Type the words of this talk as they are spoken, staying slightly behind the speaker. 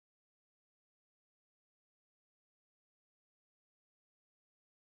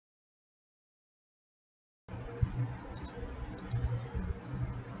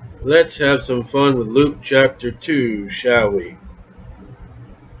Let's have some fun with Luke chapter 2, shall we?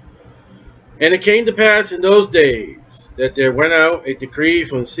 And it came to pass in those days that there went out a decree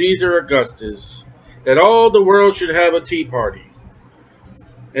from Caesar Augustus that all the world should have a tea party.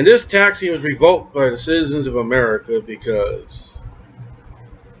 And this taxing was revoked by the citizens of America because...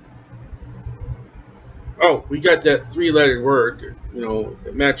 Oh, we got that three-lettered word,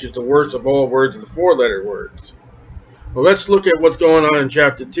 that matches the worst of all words of the four-letter words. Well, let's look at what's going on in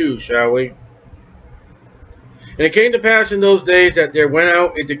chapter 2, shall we? And it came to pass in those days that there went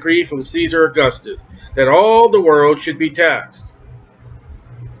out a decree from Caesar Augustus that all the world should be taxed.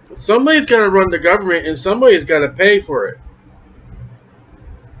 Somebody's got to run the government and somebody's got to pay for it.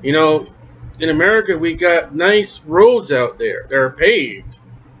 In America, we got nice roads out there that are paved,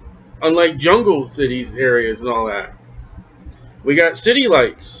 unlike jungle cities areas and all that. We got city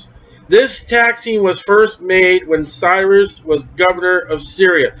lights. This taxing was first made when Cyrus was governor of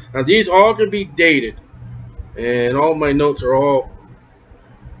Syria. Now, these all can be dated. And all my notes are all...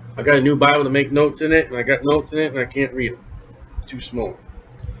 I got a new Bible to make notes in it. And I got notes in it and I can't read them. Too small.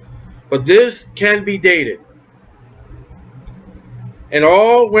 But this can be dated. And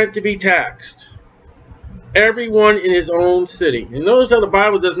all went to be taxed. Everyone in his own city. And notice how the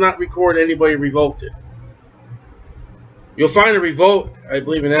Bible does not record anybody revolted. You'll find a revolt, I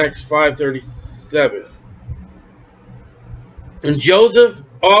believe, in Acts 5:37. And Joseph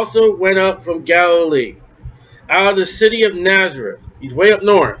also went up from Galilee, out of the city of Nazareth. He's way up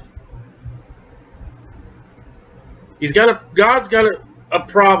north. God's got a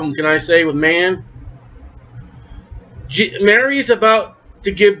problem, can I say, with man. Mary is about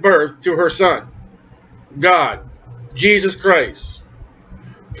to give birth to her son, God, Jesus Christ.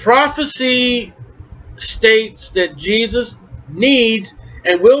 Prophecy states that Jesus needs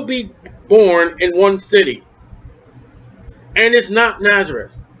and will be born in one city. And it's not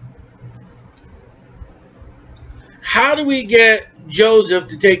Nazareth. How do we get Joseph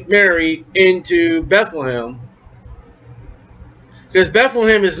to take Mary into Bethlehem? Because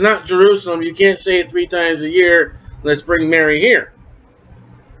Bethlehem is not Jerusalem. You can't say it 3 times a year, let's bring Mary here.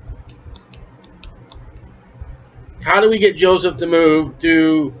 How do we get Joseph to move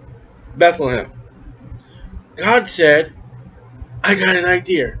to Bethlehem? God said, I got an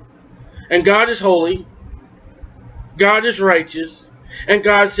idea. And God is holy. God is righteous. And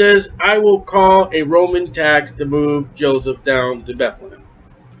God says, I will call a Roman tax to move Joseph down to Bethlehem.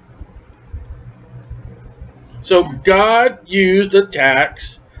 So God used a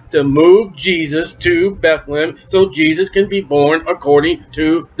tax to move Jesus to Bethlehem so Jesus can be born according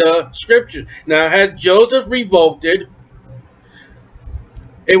to the scriptures. Now, had Joseph revolted,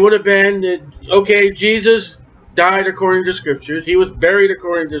 it would have been that, okay, Jesus died according to scriptures. He was buried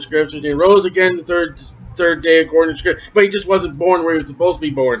according to scriptures. He rose again the third day according to scripture. But he just wasn't born where he was supposed to be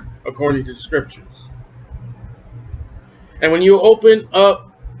born according to the scriptures. And when you open up,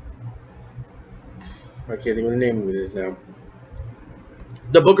 I can't think of the name of it is now,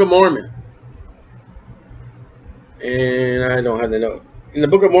 the Book of Mormon. And I don't have the note. In the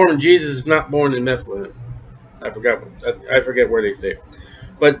Book of Mormon, Jesus is not born in Bethlehem. I forget where they say it.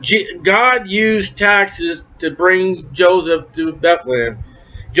 But God used taxes to bring Joseph to Bethlehem.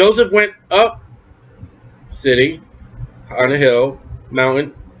 Joseph went up city, on a hill,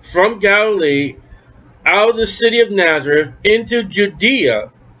 mountain, from Galilee, out of the city of Nazareth, into Judea,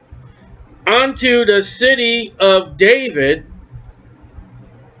 unto the city of David,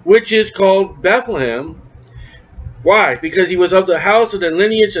 which is called Bethlehem. Why? Because he was of the house of the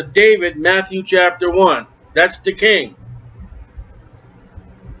lineage of David, Matthew chapter 1. That's the king.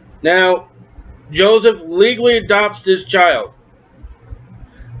 Now, Joseph legally adopts this child.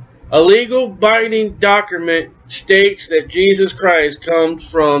 A legal binding document states that Jesus Christ comes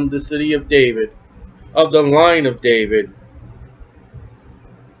from the city of David, of the line of David.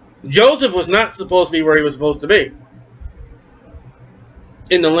 Joseph was not supposed to be where he was supposed to be,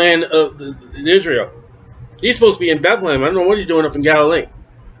 in the land of Israel. He's supposed to be in Bethlehem. I don't know what he's doing up in Galilee.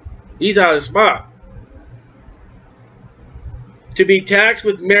 He's out of spot. To be taxed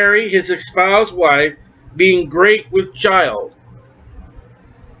with Mary, his espoused wife, being great with child.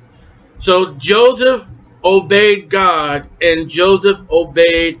 So Joseph obeyed God, and Joseph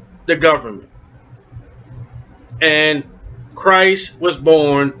obeyed the government. And Christ was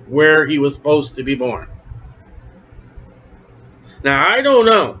born where he was supposed to be born. Now, I don't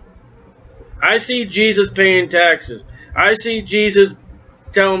know. I see Jesus paying taxes. I see Jesus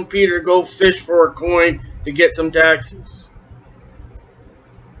telling Peter to go fish for a coin to get some taxes.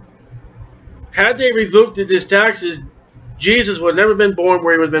 Had they revoked his taxes, Jesus would have never been born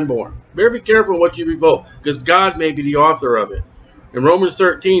where he would have been born. Better be careful what you revoke, because God may be the author of it. In Romans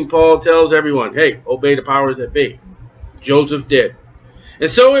 13, Paul tells everyone, hey, obey the powers that be. Joseph did. And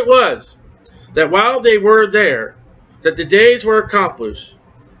so it was that while they were there, that the days were accomplished.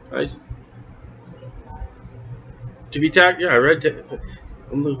 Right? To be taxed, yeah, I read it.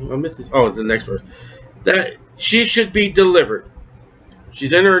 I missed this. Oh, it's the next verse. That she should be delivered.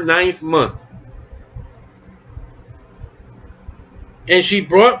 She's in her 9th month. And she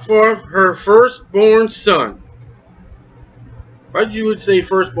brought forth her firstborn son. Why did you say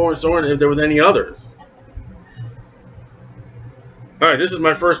firstborn son if there was any others? Alright, this is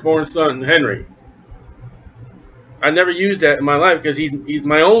my firstborn son, Henry. I never used that in my life because he's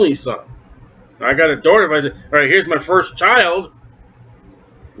my only son. I got a daughter. If I said, alright, here's my first child.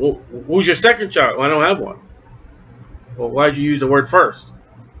 Well, who's your second child? Well, I don't have one. Well, why'd you use the word first?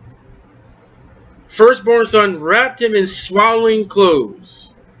 Firstborn son wrapped him in swaddling clothes.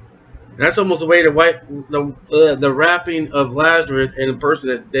 And that's almost a way to wipe the wrapping of Lazarus and a person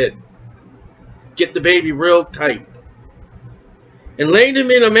that's dead. Get the baby real tight. And laid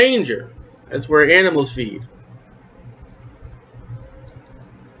him in a manger. That's where animals feed.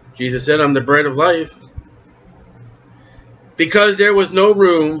 Jesus said, I'm the bread of life. Because there was no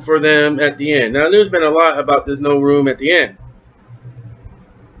room for them at the end. Now, there's been a lot about there's no room at the end.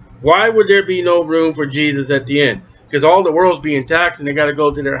 Why would there be no room for Jesus at the end? Because all the world's being taxed and they got to go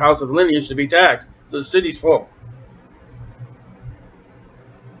to their house of lineage to be taxed. So the city's full.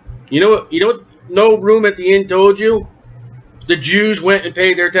 You know what no room at the end told you? The Jews went and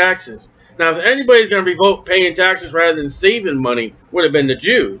paid their taxes. Now, if anybody's going to be paying taxes rather than saving money, would have been the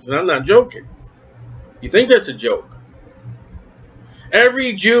Jews. And I'm not joking. You think that's a joke?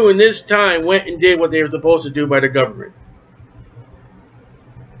 Every Jew in this time went and did what they were supposed to do by the government.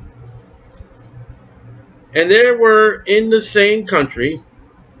 And there were in the same country,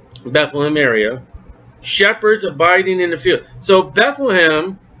 Bethlehem area, shepherds abiding in the field. So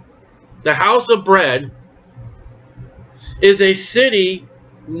Bethlehem, the house of bread, is a city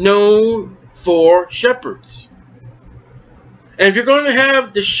known for shepherds. And if you're going to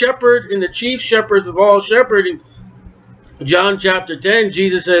have the shepherd and the chief shepherds of all shepherding, John chapter 10,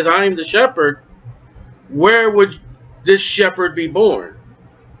 Jesus says, I am the shepherd. Where would this shepherd be born?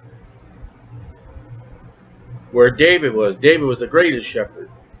 Where David was. David was the greatest shepherd,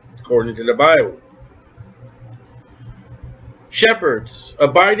 according to the Bible. Shepherds,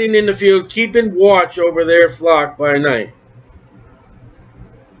 abiding in the field, keeping watch over their flock by night.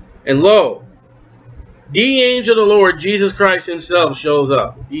 And lo, the angel of the Lord, Jesus Christ himself, shows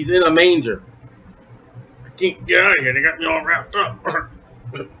up. He's in a manger. Can't get out of here. They got me all wrapped up.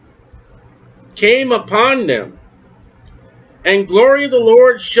 Came upon them, and glory of the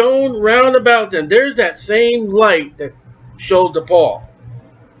Lord shone round about them. There's that same light that showed to Paul.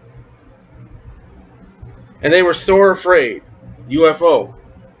 And they were sore afraid. UFO.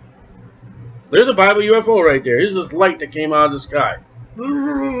 There's a Bible UFO right there. Here's this light that came out of the sky.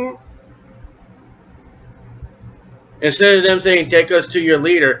 Instead of them saying, take us to your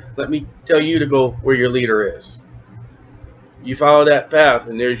leader, let me tell you to go where your leader is. You follow that path,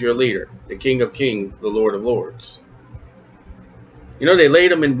 and there's your leader, the King of Kings, the Lord of Lords. You know, they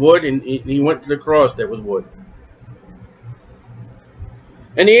laid him in wood, and he went to the cross that was wood.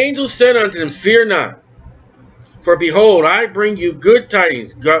 And the angel said unto them, fear not, for behold, I bring you good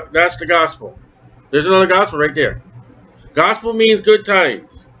tidings. That's the gospel. There's another gospel right there. Gospel means good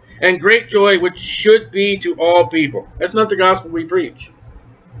tidings. And great joy, which should be to all people. That's not the gospel we preach.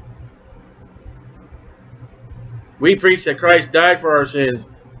 We preach that Christ died for our sins,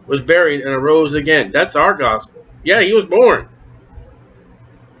 was buried, and arose again. That's our gospel. Yeah, he was born.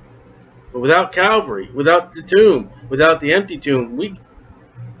 But without Calvary, without the tomb, without the empty tomb,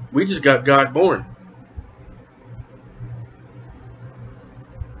 we just got God born.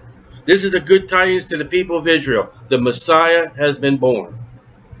 This is a good tidings to the people of Israel. The Messiah has been born.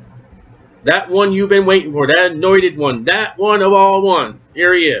 That one you've been waiting for, that anointed one, that one of all ones.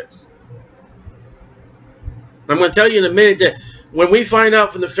 Here he is. I'm going to tell you in a minute that when we find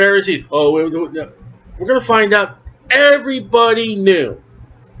out from the Pharisees, we're going to find out everybody knew.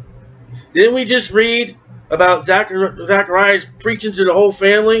 Didn't we just read about Zacharias preaching to the whole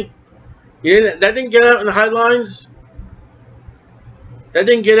family? That didn't get out in the headlines? That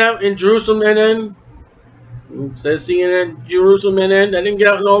didn't get out in Jerusalem NN? It says CNN, Jerusalem NN. That didn't get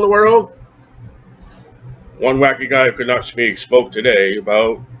out in all the world? One wacky guy who could not speak spoke today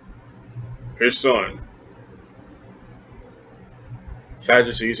about his son.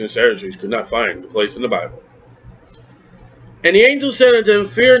 Sadducees and Pharisees could not find the place in the Bible. And the angel said unto him,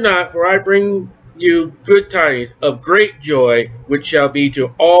 fear not, for I bring you good tidings of great joy, which shall be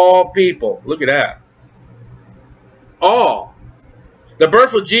to all people. Look at that. All. The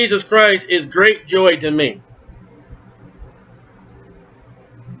birth of Jesus Christ is great joy to me.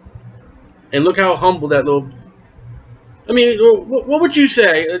 And look how humble that little... I mean, what would you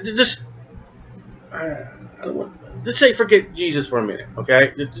say? Just say forget Jesus for a minute,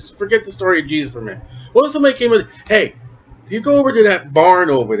 okay? Just forget the story of Jesus for a minute. What if somebody came with, hey, if you go over to that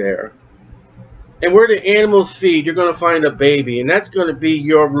barn over there, and where the animals feed, you're going to find a baby, and that's going to be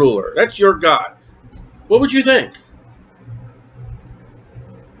your ruler. That's your God. What would you think?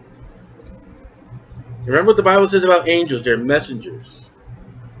 Remember what the Bible says about angels? They're messengers.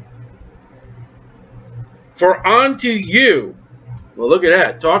 For unto you, well, look at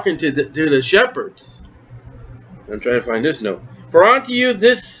that, talking to the shepherds. I'm trying to find this note. For unto you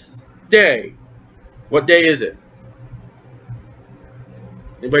this day, what day is it?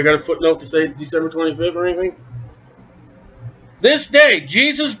 Anybody got a footnote to say December 25th or anything? This day,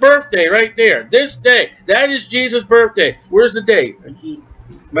 Jesus' birthday, right there. This day, that is Jesus' birthday. Where's the date?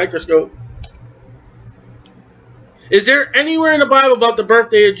 Microscope. Is there anywhere in the Bible about the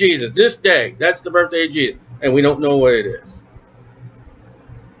birthday of Jesus? This day, that's the birthday of Jesus. And we don't know what it is.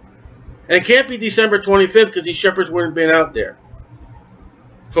 And it can't be December 25th because these shepherds wouldn't have been out there.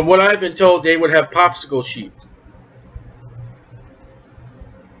 From what I've been told, they would have popsicle sheep.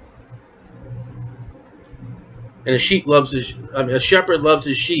 And a shepherd loves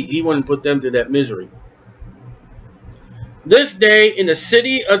his sheep. He wouldn't put them to that misery. This day in the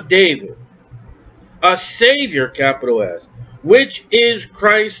city of David, a Savior, capital S, which is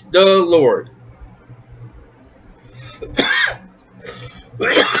Christ the Lord.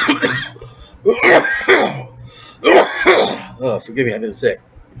 Oh, forgive me, I've been sick.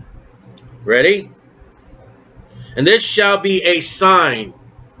 Ready? And this shall be a sign.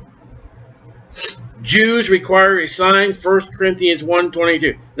 Jews require a sign, 1 Corinthians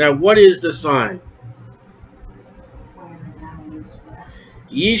 1:22. Now, what is the sign?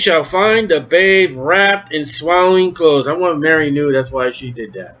 Ye shall find the babe wrapped in swaddling clothes. I want Mary knew that's why she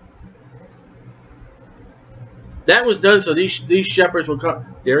did that. That was done so these shepherds would come.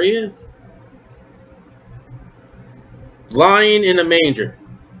 There he is. Lying in a manger.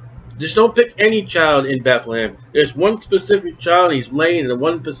 Just don't pick any child in Bethlehem. There's one specific child. He's laying in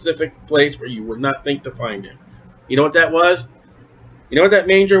one specific place where you would not think to find him. You know what that was? You know what that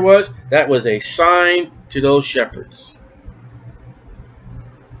manger was? That was a sign to those shepherds.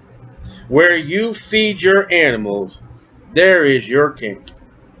 Where you feed your animals, there is your king.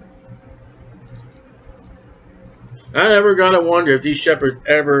 I never gotta wonder if these shepherds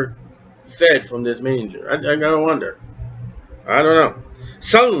ever fed from this manger. I gotta wonder. I don't know.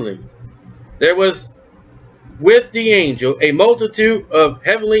 Suddenly, there was with the angel a multitude of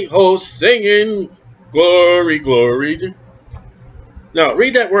heavenly hosts singing, glory, glory. No,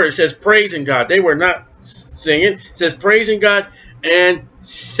 read that word. It says praising God. They were not singing. It says praising God and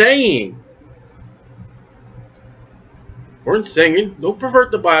saying. Weren't singing. Don't pervert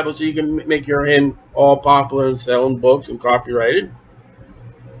the Bible so you can make your hymn all popular and selling books and copyrighted.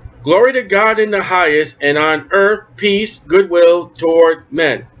 Glory to God in the highest, and on earth peace, goodwill toward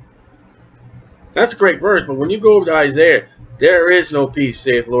men. That's a great verse, but when you go over to Isaiah, there is no peace,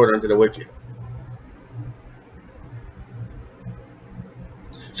 saith Lord, unto the wicked.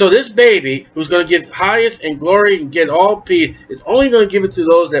 So this baby, who's going to give highest and glory and get all peace, is only going to give it to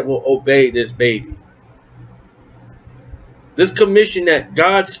those that will obey this baby. This commission that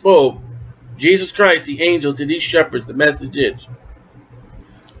God spoke, Jesus Christ, the angel, to these shepherds, the message is,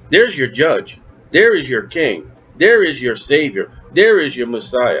 there's your judge. There is your king. There is your savior. There is your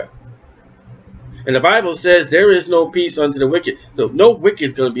Messiah. And the Bible says there is no peace unto the wicked. So no wicked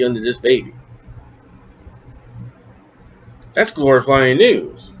is going to be under this baby. That's glorifying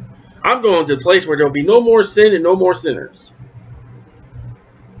news. I'm going to the place where there will be no more sin and no more sinners.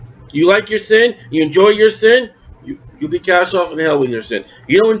 You like your sin? You enjoy your sin? You'll be cast off in hell with your sin.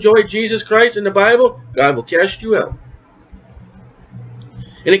 You don't enjoy Jesus Christ in the Bible? God will cast you out.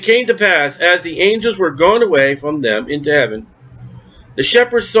 And it came to pass, as the angels were gone away from them into heaven, the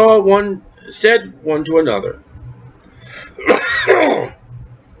shepherds said one to another,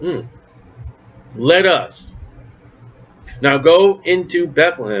 let us now go into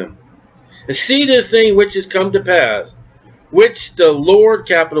Bethlehem and see this thing which is come to pass, which the Lord,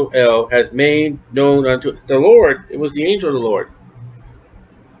 capital L, has made known unto the Lord. It was the angel of the Lord.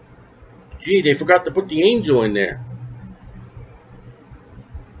 Gee, they forgot to put the angel in there.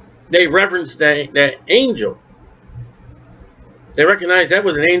 They reverenced that angel. They recognized that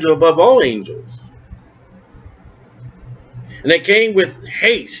was an angel above all angels. And they came with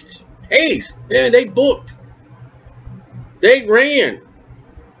haste. Haste. Yeah, they booked. They ran.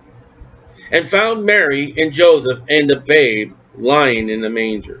 And found Mary and Joseph and the babe lying in the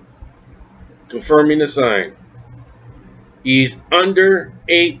manger, confirming the sign. He's under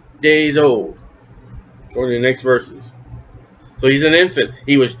 8 days old, according to the next verses. So he's an infant.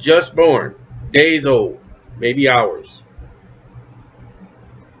 He was just born, days old, maybe hours.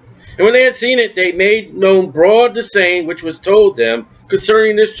 And when they had seen it, they made known broad the saying which was told them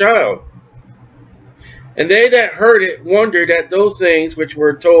concerning this child. And they that heard it wondered at those things which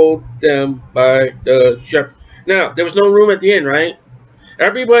were told them by the shepherd. Now, there was no room at the inn, right?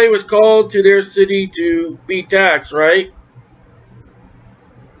 Everybody was called to their city to be taxed, right?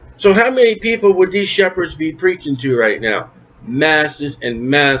 So how many people would these shepherds be preaching to right now? Masses and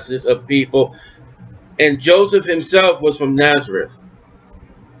masses of people. And Joseph himself was from Nazareth.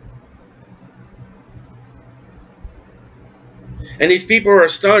 And these people are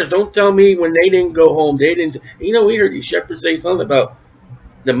astonished. Don't tell me when they didn't go home. They didn't. You know, we heard these shepherds say something about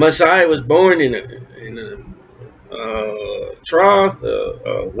the Messiah was born in a trough,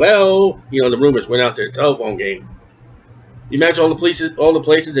 well. You know, the rumors went out there. Telephone game. You imagine all the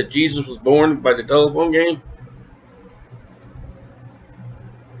places that Jesus was born by the telephone game.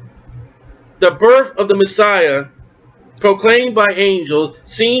 The birth of the Messiah, proclaimed by angels,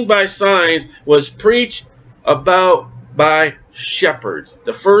 seen by signs, was preached about by shepherds.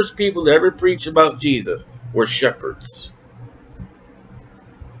 The first people to ever preach about Jesus were shepherds.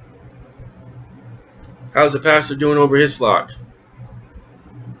 How's the pastor doing over his flock?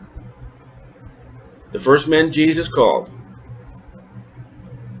 The first men Jesus called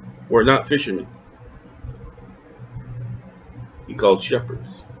were not fishermen. He called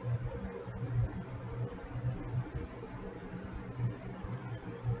shepherds.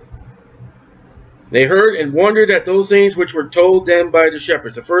 They heard and wondered at those things which were told them by the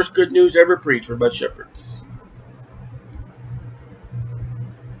shepherds. The first good news ever preached were by shepherds.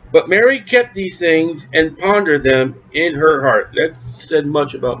 But Mary kept these things and pondered them in her heart. That said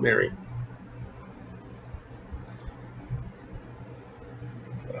much about Mary.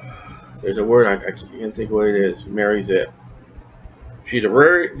 There's a word, I can't think what it is. Mary's it. She's a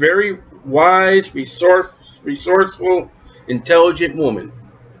very, very wise, resourceful, intelligent woman.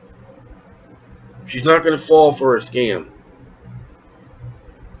 She's not going to fall for a scam.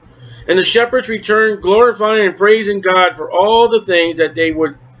 And the shepherds returned, glorifying and praising God for all the things that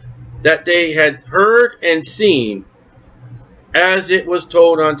they had heard and seen, as it was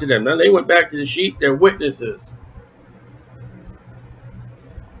told unto them. Now they went back to the sheep; they're witnesses.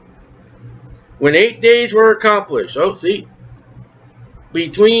 When 8 days were accomplished, oh, see,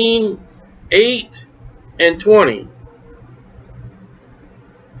 between 8 and 20.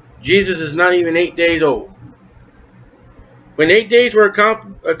 Jesus is not even 8 days old. When 8 days were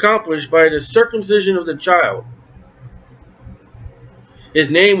accomplished by the circumcision of the child,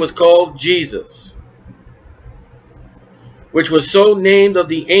 his name was called Jesus, which was so named of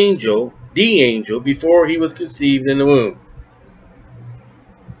the angel before he was conceived in the womb.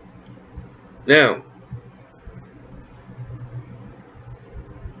 Now,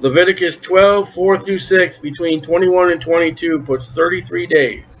 Leviticus 12, 4 through 6, between 21 and 22, puts 33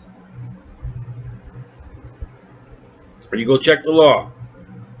 days. Or you go check the law.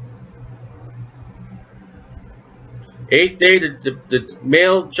 8th day, the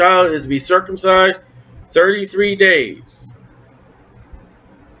male child is to be circumcised. 33 days.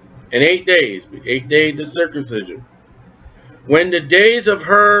 And 8 days. 8 days of circumcision. When the days of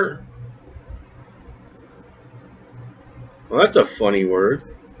her... Well, that's a funny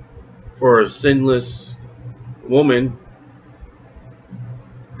word for a sinless woman.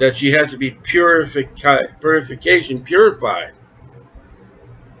 That she has to be purified,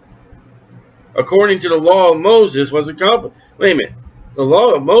 according to the law of Moses, was accomplished. Wait a minute. The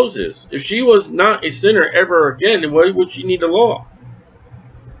law of Moses, if she was not a sinner ever again, then why would she need the law?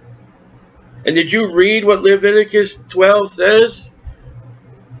 And did you read what Leviticus 12 says?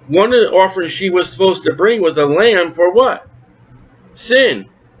 One of the offerings she was supposed to bring was a lamb for what? Sin.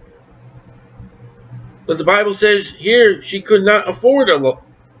 But the Bible says here she could not afford a law.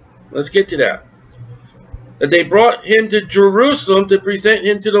 Let's get to that. That they brought him to Jerusalem to present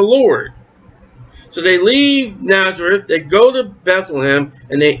him to the Lord. So they leave Nazareth, they go to Bethlehem,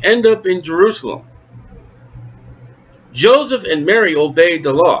 and they end up in Jerusalem. Joseph and Mary obeyed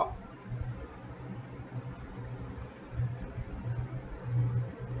the law.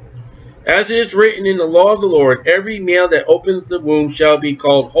 As it is written in the law of the Lord, every male that opens the womb shall be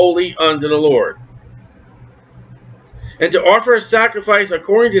called holy unto the Lord. And to offer a sacrifice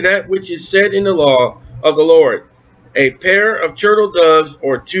according to that which is said in the law of the Lord, a pair of turtle doves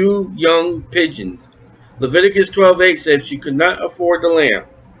or 2 young pigeons. Leviticus 12:8 says she could not afford the lamb.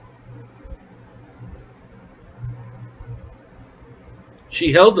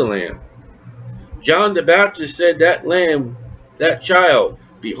 She held the lamb. John the Baptist said, that lamb, that child,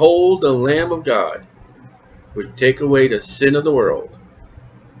 behold the Lamb of God, would take away the sin of the world.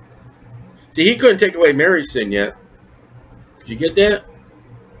 See, he couldn't take away Mary's sin yet. Did you get that?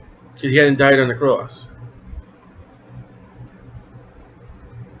 Because he hadn't died on the cross.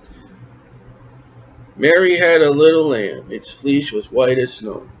 Mary had a little lamb. Its fleece was white as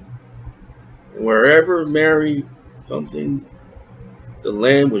snow. And wherever Mary something, the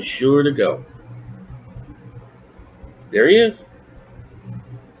lamb was sure to go. There he is.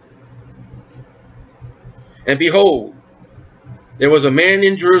 And behold, there was a man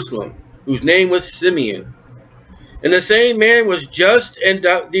in Jerusalem whose name was Simeon. And the same man was just and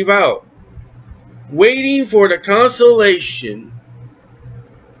devout, waiting for the consolation,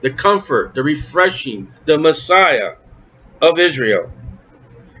 the comfort, the refreshing, the Messiah of Israel.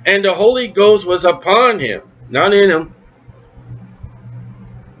 And the Holy Ghost was upon him, not in him.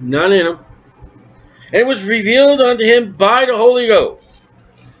 Not in him. And it was revealed unto him by the Holy Ghost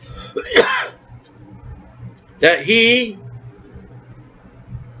that he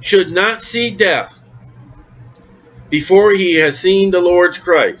should not see death before he has seen the Lord's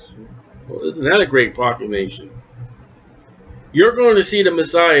Christ. Well, isn't that a great proclamation? You're going to see the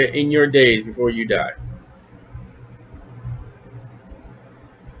Messiah in your days before you die.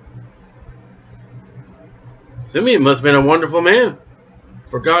 Simeon must have been a wonderful man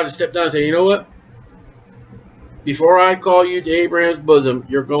for God to step down and say, you know what? Before I call you to Abraham's bosom,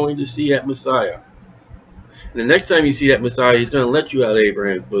 you're going to see that Messiah. And the next time you see that Messiah, he's going to let you out of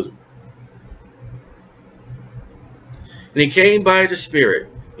Abraham's bosom. And he came by the Spirit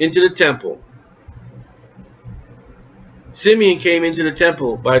into the temple. Simeon came into the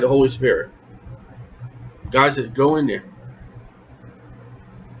temple by the Holy Spirit. God said, go in there.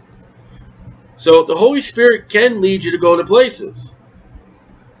 So the Holy Spirit can lead you to go to places.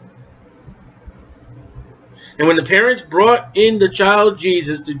 And when the parents brought in the child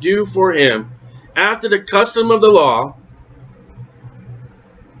Jesus to do for him, after the custom of the law,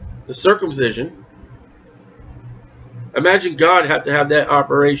 the circumcision, imagine God had to have that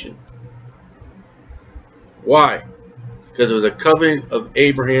operation. Why? Because it was a covenant of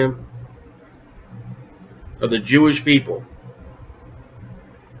Abraham, of the Jewish people.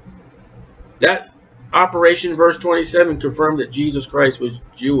 That operation, verse 27, confirmed that Jesus Christ was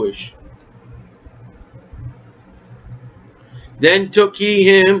Jewish. Then took he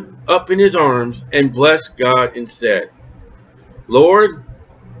him up in his arms, and blessed God, and said, Lord,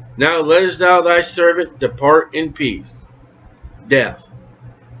 now lettest thou thy servant depart in peace, death,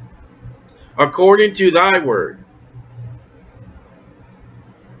 according to thy word.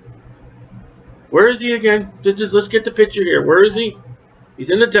 Where is he again? Let's get the picture here. Where is he? He's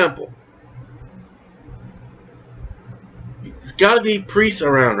in the temple. There's got to be priests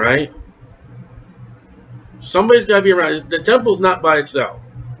around, right? Somebody's got to be around. The temple's not by itself.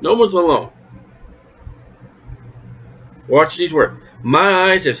 No one's alone. Watch these words.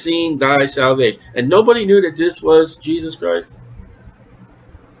 My eyes have seen thy salvation. And nobody knew that this was Jesus Christ.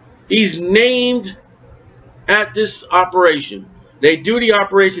 He's named at this operation. They do the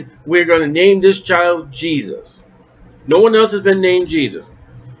operation. We're going to name this child Jesus. No one else has been named Jesus.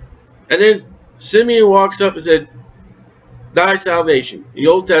 And then Simeon walks up and said, thy salvation. The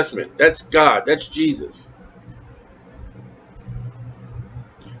Old Testament. That's God. That's Jesus.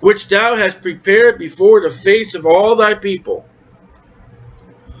 Which thou hast prepared before the face of all thy people,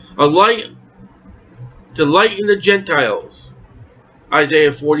 a light to lighten the Gentiles.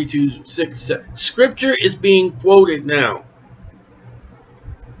 Isaiah 42:6. Scripture is being quoted now.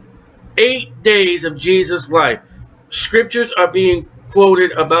 8 days of Jesus' life. Scriptures are being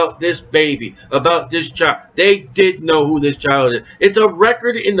quoted about this baby, about this child. They did know who this child is. It's a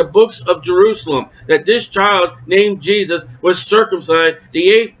record in the books of Jerusalem that this child named Jesus was circumcised the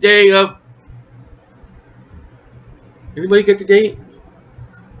 8th day of... Anybody get the date?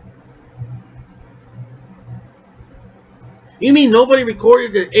 You mean nobody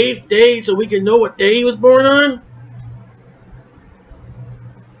recorded the 8th day so we can know what day he was born on?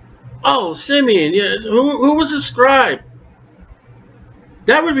 Oh, Simeon. Yeah, who was the scribe?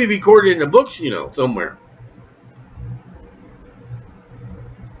 That would be recorded in the books, you know, somewhere.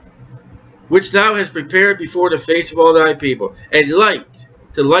 Which thou hast prepared before the face of all thy people, a light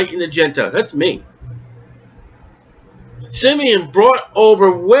to lighten the Gentiles. That's me. Simeon brought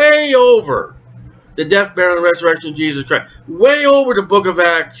over, way over, the death, burial, and resurrection of Jesus Christ. Way over the book of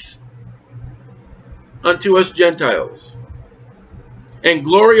Acts unto us Gentiles. And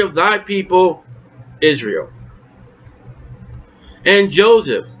glory of thy people, Israel. And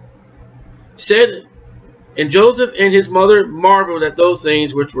Joseph said And Joseph and his mother marveled at those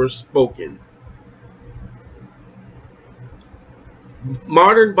things which were spoken.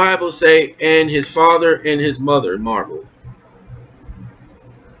 Modern Bibles say, and his father and his mother marveled.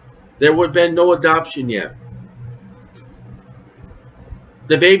 There would have been no adoption yet.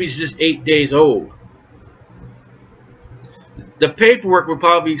 The baby's just 8 days old. The paperwork would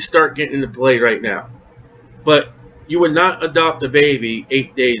probably start getting into play right now. But you would not adopt a baby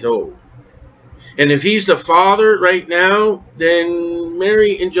 8 days old. And if he's the father right now, then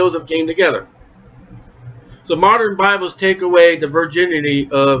Mary and Joseph came together. So modern Bibles take away the virginity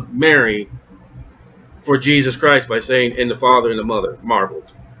of Mary for Jesus Christ by saying, and the father and the mother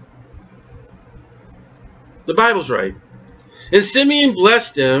marveled. The Bible's right. And Simeon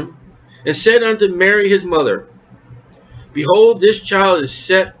blessed him and said unto Mary his mother, behold, this child is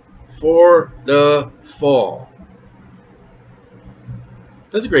set for the fall.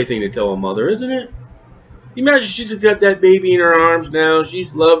 That's a great thing to tell a mother, isn't it? Imagine she's got that baby in her arms now.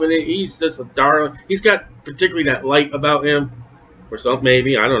 She's loving it. He's just a darling. He's got particularly that light about him. Or something,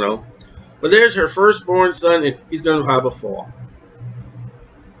 maybe. I don't know. But there's her firstborn son, and he's going to have a fall.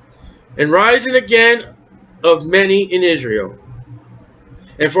 And rising again of many in Israel,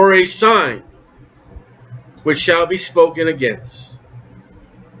 and for a sign which shall be spoken against.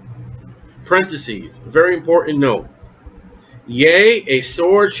 Parentheses, a very important note. Yea, a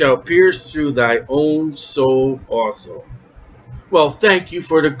sword shall pierce through thy own soul also. Well, thank you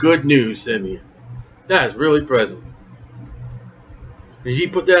for the good news, Simeon. That is really present. Did he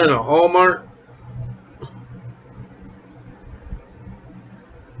put that in a Hallmark?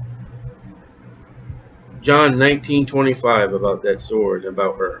 John 19:25 about that sword,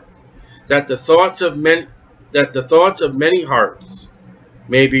 about her. That the thoughts of many hearts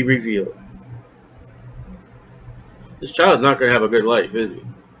may be revealed. This child's not going to have a good life, is he?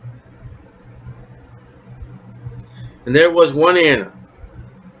 And there was one Anna,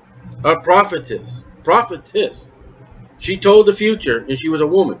 a prophetess. Prophetess. She told the future, and she was a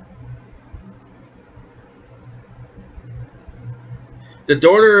woman. The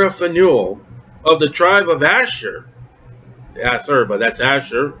daughter of Phanuel, of the tribe of Asher. That's her, but that's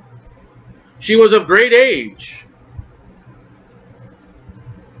Asher. She was of great age.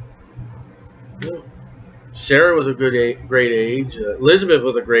 Sarah was a great age. Elizabeth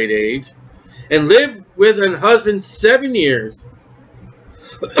was a great age. And lived with her husband 7 years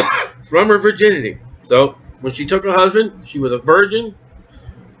from her virginity. So, when she took a husband, she was a virgin.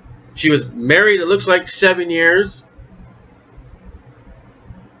 She was married, it looks like 7 years.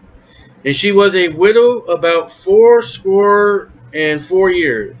 And she was a widow about 84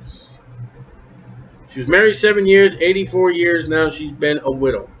 years. She was married 7 years, 84 years now she's been a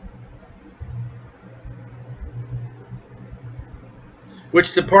widow.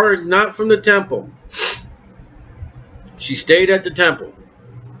 Which departed not from the temple. She stayed at the temple,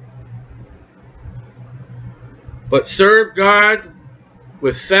 but served God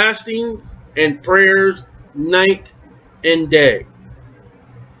with fastings and prayers night and day.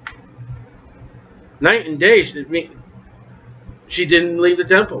 Night and day, she didn't leave the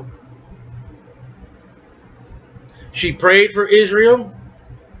temple. She prayed for Israel.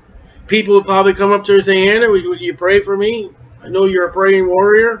 People would probably come up to her and say, Anna, would you pray for me? I know you're a praying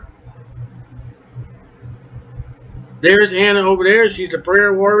warrior. There's Hannah over there. She's a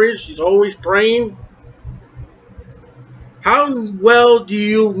prayer warrior. She's always praying. How well do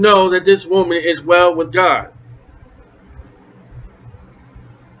you know that this woman is well with God?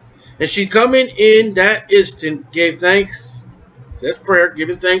 And she coming in that instant gave thanks. That's prayer,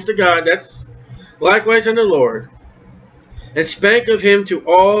 giving thanks to God. That's likewise unto the Lord. And spake of him to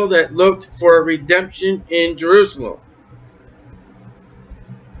all that looked for a redemption in Jerusalem.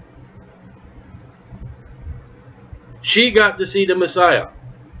 She got to see the Messiah.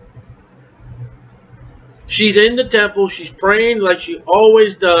 She's in the temple. She's praying like she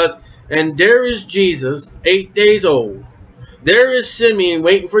always does. And there is Jesus, 8 days old. There is Simeon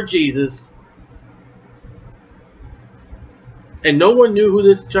waiting for Jesus. And no one knew who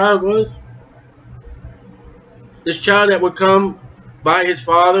this child was. This child that would come by his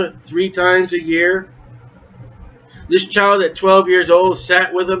father 3 times a year. This child at 12 years old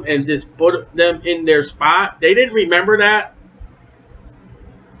sat with them and just put them in their spot. They didn't remember that.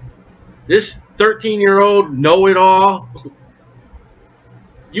 This 13-year-old know-it-all.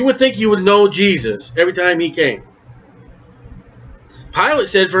 You would think you would know Jesus every time he came. Pilate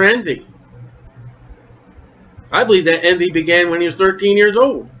said for envy. I believe that envy began when he was 13 years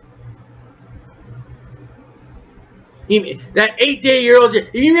old. That 8-day-old,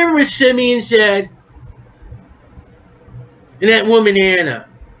 you remember what Simeon said? And that woman Anna.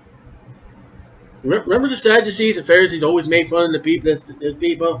 Remember the Sadducees, the Pharisees always made fun of the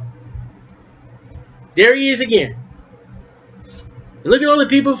people? There he is again. And look at all the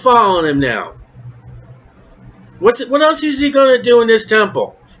people following him now. What else is he going to do in this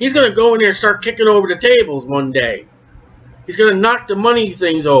temple? He's going to go in there and start kicking over the tables one day. He's going to knock the money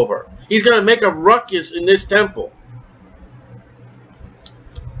things over. He's going to make a ruckus in this temple.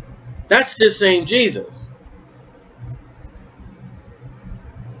 That's this same Jesus.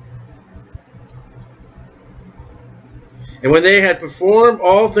 And when they had performed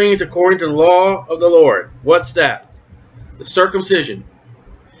all things according to the law of the Lord. What's that? The circumcision.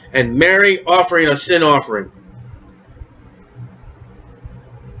 And Mary offering a sin offering.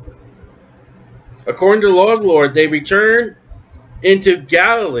 According to the law of the Lord, they returned into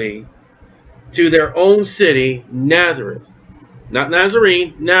Galilee to their own city, Nazareth. Not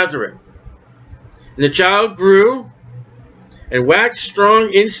Nazarene, Nazareth. And the child grew and waxed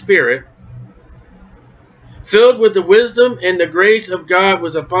strong in spirit, filled with the wisdom, and the grace of God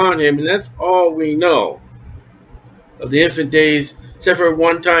was upon him. And that's all we know of the infant days, except for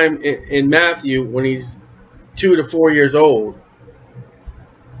one time in Matthew when he's 2 to 4 years old.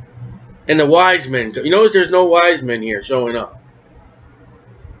 And the wise men. You notice there's no wise men here showing up.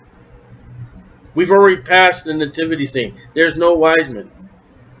 We've already passed the nativity scene. There's no wise men.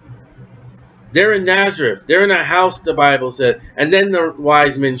 They're in Nazareth. They're in a house, the Bible said. And then the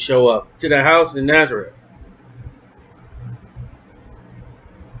wise men show up to the house in Nazareth.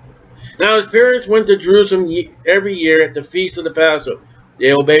 Now his parents went to Jerusalem every year at the feast of the Passover.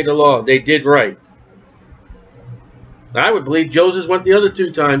 They obeyed the law. They did right. I would believe Joseph went the other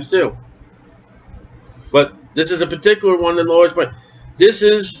 2 times too. But this is a particular one in the Lord's Prayer. This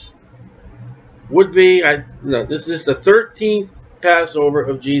is this is the 13th Passover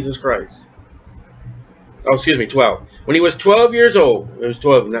of Jesus Christ. Oh, excuse me, 12. When he was 12 years old, it was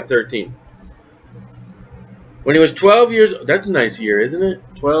 12, not 13. When he was 12 years old, that's a nice year, isn't it?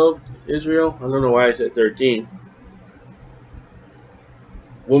 12, Israel. I don't know why I said 13.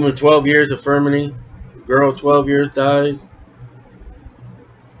 Woman 12 years of infirmity. Girl 12 years dies.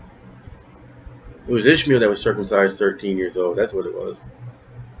 It was Ishmael that was circumcised 13 years old. That's what it was.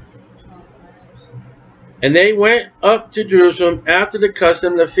 And they went up to Jerusalem after the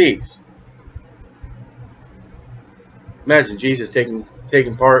custom of the feast. Imagine Jesus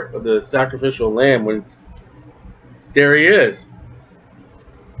taking part of the sacrificial lamb when there he is.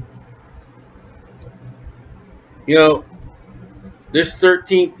 You know, this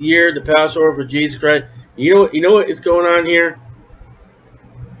 13th year, the Passover for Jesus Christ. You know what is going on here?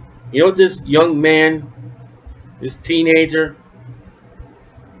 You know what this young man, this teenager,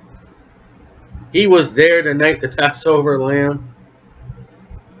 he was there the night the Passover lamb.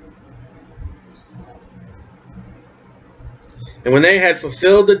 And when they had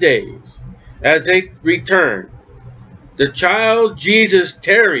fulfilled the days, as they returned, the child Jesus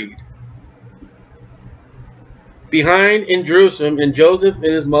tarried behind in Jerusalem, and Joseph and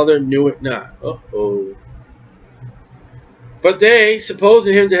his mother knew it not. Uh-oh. But they,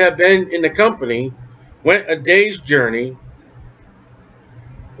 supposing him to have been in the company, went a day's journey,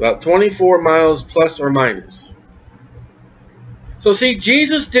 about 24 miles plus or minus. So see,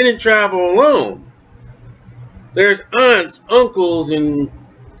 Jesus didn't travel alone. There's aunts, uncles, and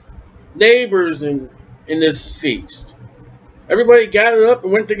neighbors in this feast. Everybody gathered up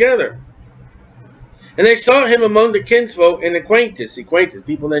and went together. And they saw him among the kinsfolk and acquaintance,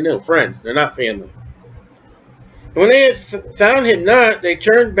 people they knew, friends. They're not family. And when they had found him not, they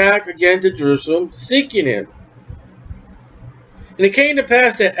turned back again to Jerusalem, seeking him. And it came to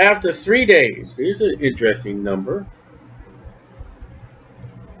pass that after 3 days, here's an interesting number,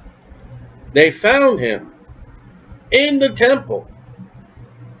 they found him in the temple,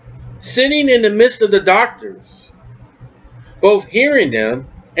 sitting in the midst of the doctors, both hearing them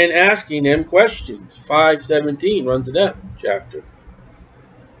and asking them questions. 5:17, run to that chapter.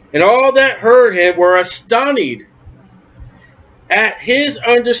 And all that heard him were astonished at his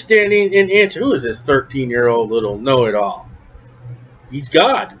understanding and answer. Who is this 13-year-old little know-it-all? He's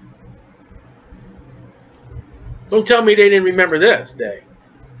God. Don't tell me they didn't remember this day.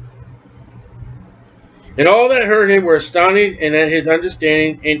 And all that heard him were astonished and at his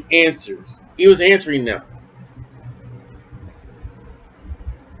understanding and answers. He was answering them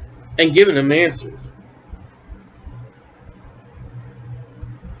and giving them answers.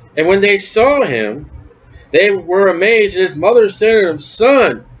 And when they saw him, they were amazed. And his mother said to him,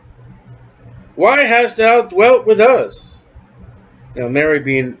 Son, why hast thou dwelt with us? Now Mary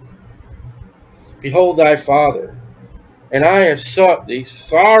being, Behold thy father, and I have sought thee,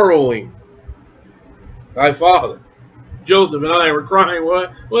 sorrowing. Thy father. Joseph and I were crying,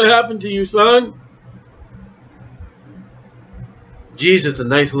 What happened to you, son? Jesus, the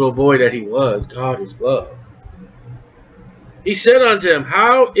nice little boy that he was, God is love. He said unto him,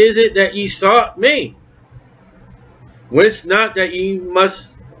 how is it that ye sought me? Wist not that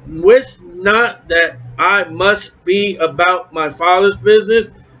I must be about my Father's business?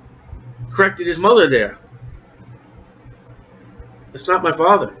 Corrected his mother there. It's not my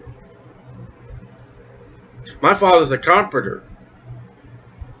Father. My Father's a comforter.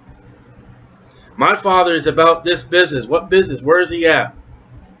 My Father is about this business. What business? Where is he at?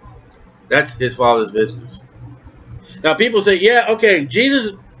 That's his Father's business. Now people say, yeah, okay,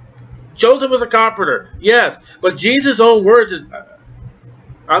 Joseph was a carpenter. Yes, but Jesus' own words is,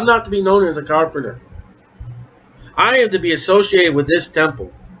 I'm not to be known as a carpenter. I am to be associated with this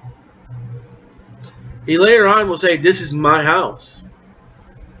temple. He later on will say, this is my house.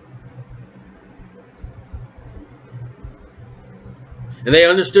 And they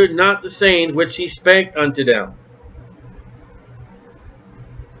understood not the saying which he spake unto them.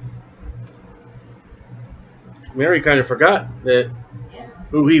 Mary kind of forgot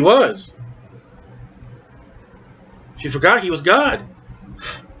who he was. She forgot he was God.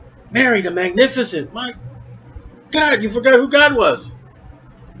 Mary the Magnificent. My God, you forgot who God was.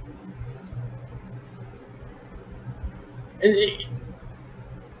 And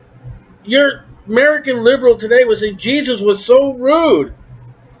your American liberal today would say Jesus was so rude.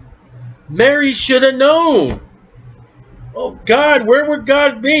 Mary should have known. Oh God, where would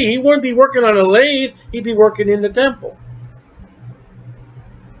God be? He wouldn't be working on a lathe. He'd be working in the temple.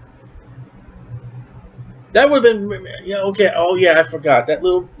 That would have been, yeah, okay. Oh yeah, I forgot that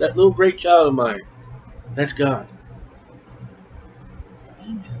little great child of mine. That's God.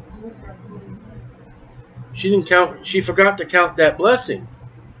 She didn't count. She forgot to count that blessing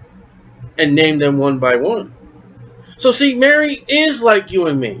and name them one by one. So see, Mary is like you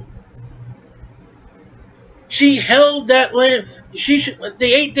and me. She held that lamb. The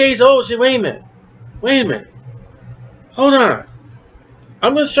 8 days old. She said, wait a minute. Hold on.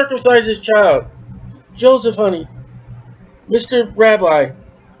 I'm going to circumcise this child. Joseph, honey. Mr. Rabbi.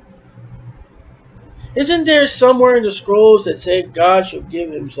 Isn't there somewhere in the scrolls that say God shall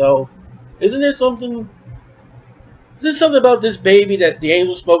give himself? Isn't there something? Isn't something about this baby that the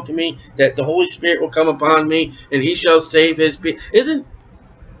angel spoke to me, that the Holy Spirit will come upon me and he shall save his people?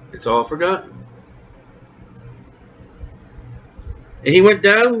 It's all forgotten. And he went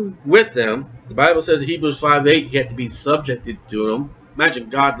down with them. The Bible says in Hebrews 5:8 he had to be subjected to them. Imagine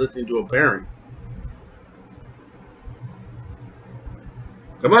God listening to a parent.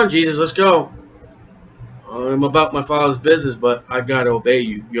 Come on, Jesus, let's go. I'm about my Father's business, but I got to obey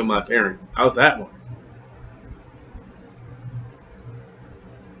you. You're my parent. How's that one?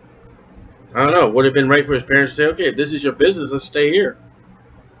 I don't know. Would it have been right for his parents to say, okay, if this is your business, let's stay here?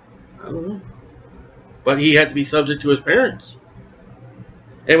 I don't know. But he had to be subject to his parents.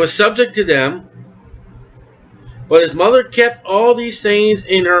 And was subject to them. But his mother kept all these sayings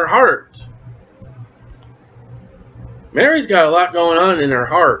in her heart. Mary's got a lot going on in her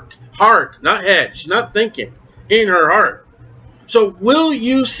heart. Heart, not head. She's not thinking. In her heart. So will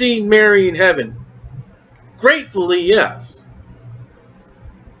you see Mary in heaven? Gratefully, yes.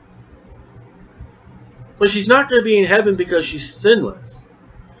 But she's not going to be in heaven because she's sinless.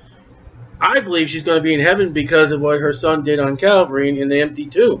 I believe she's going to be in heaven because of what her son did on Calvary in the empty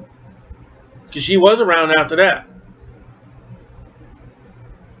tomb. Because she was around after that.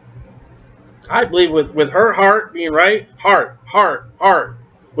 I believe with her heart being right, heart.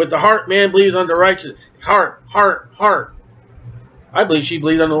 With the heart, man believes unto righteousness. Heart. I believe she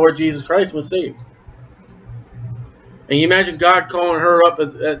believed on the Lord Jesus Christ was saved. And you imagine God calling her up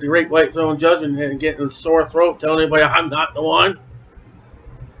at the great white throne judgment and getting a sore throat, telling everybody, I'm not the one.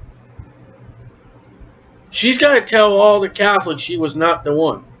 She's got to tell all the Catholics she was not the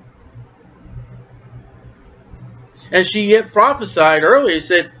one. And she yet prophesied earlier,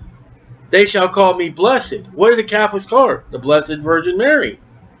 said, they shall call me blessed. What did the Catholics call her? The Blessed Virgin Mary.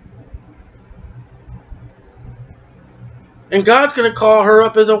 And God's going to call her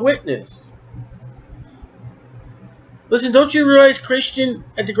up as a witness. Listen, don't you realize, Christian,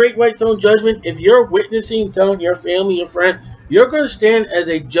 at the great white throne judgment, if you're witnessing, telling your family, your friend, you're going to stand as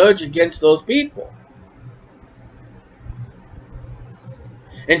a judge against those people.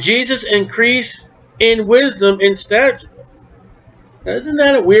 And Jesus increased in wisdom and stature. Now, isn't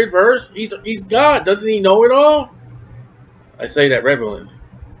that a weird verse? He's God. Doesn't he know it all? I say that reverently.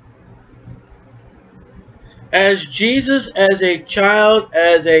 As Jesus, as a child,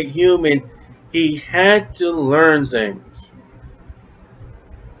 as a human, he had to learn things.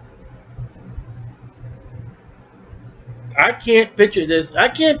 I can't picture this. I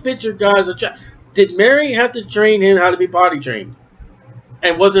can't picture God as a child. Did Mary have to train him how to be potty trained?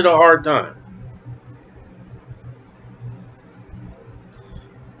 And was it a hard time?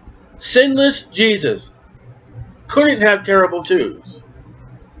 Sinless Jesus couldn't have terrible twos.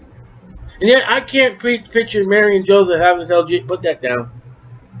 And yet I can't picture Mary and Joseph having to tell Jesus, put that down.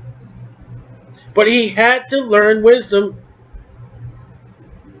 But he had to learn wisdom.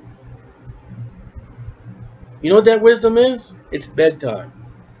 You know what that wisdom is? It's bedtime.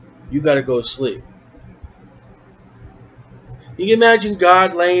 You got to go to sleep. You can imagine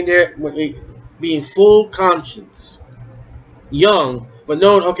God laying there being full conscience, young, but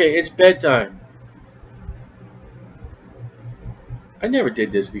knowing, okay, it's bedtime. I never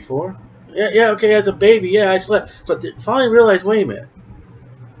did this before. Yeah, okay, as a baby, yeah, I slept. But finally realized, wait a minute.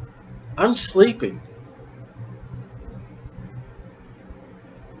 I'm sleeping.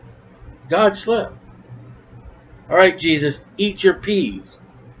 God slept. All right, Jesus, eat your peas.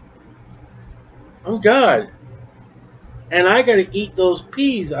 I'm God. And I got to eat those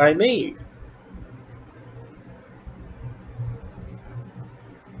peas I made.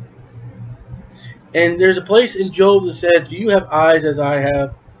 And there's a place in Job that said, do you have eyes as I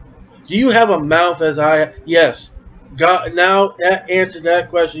have? Do you have a mouth as I have? Yes. God. Now, that answer to that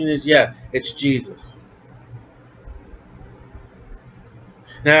question is, yeah, it's Jesus.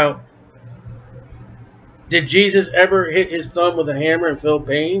 Now, did Jesus ever hit his thumb with a hammer and feel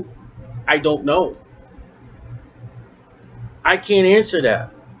pain? I don't know. I can't answer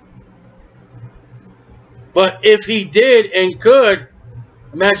that. But if he did and could,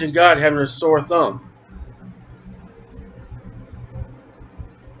 imagine God having a sore thumb.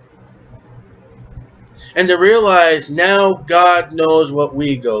 And to realize now God knows what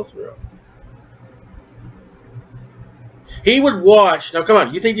we go through. He would watch. Now come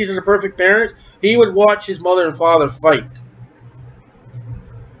on, you think these are the perfect parents? He would watch his mother and father fight.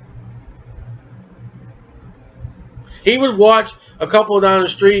 He would watch a couple down the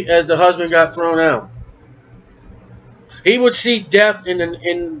street as the husband got thrown out. He would see death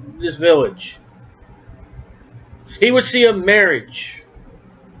in this village. He would see a marriage.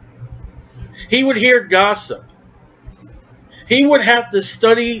 He would hear gossip. He would have to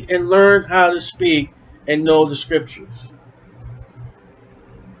study and learn how to speak and know the scriptures.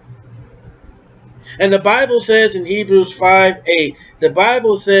 And the Bible says in Hebrews 5:8, the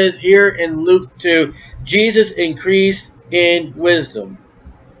Bible says here in Luke 2, Jesus increased in wisdom.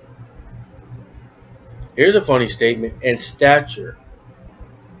 Here's a funny statement, and stature.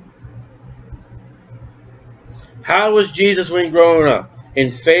 How was Jesus when he growing up?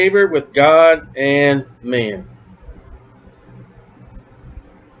 In favor with God and man.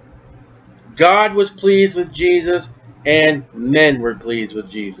 God was pleased with Jesus, and men were pleased with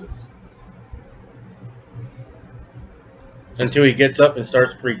Jesus. Until he gets up and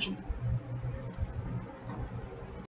starts preaching.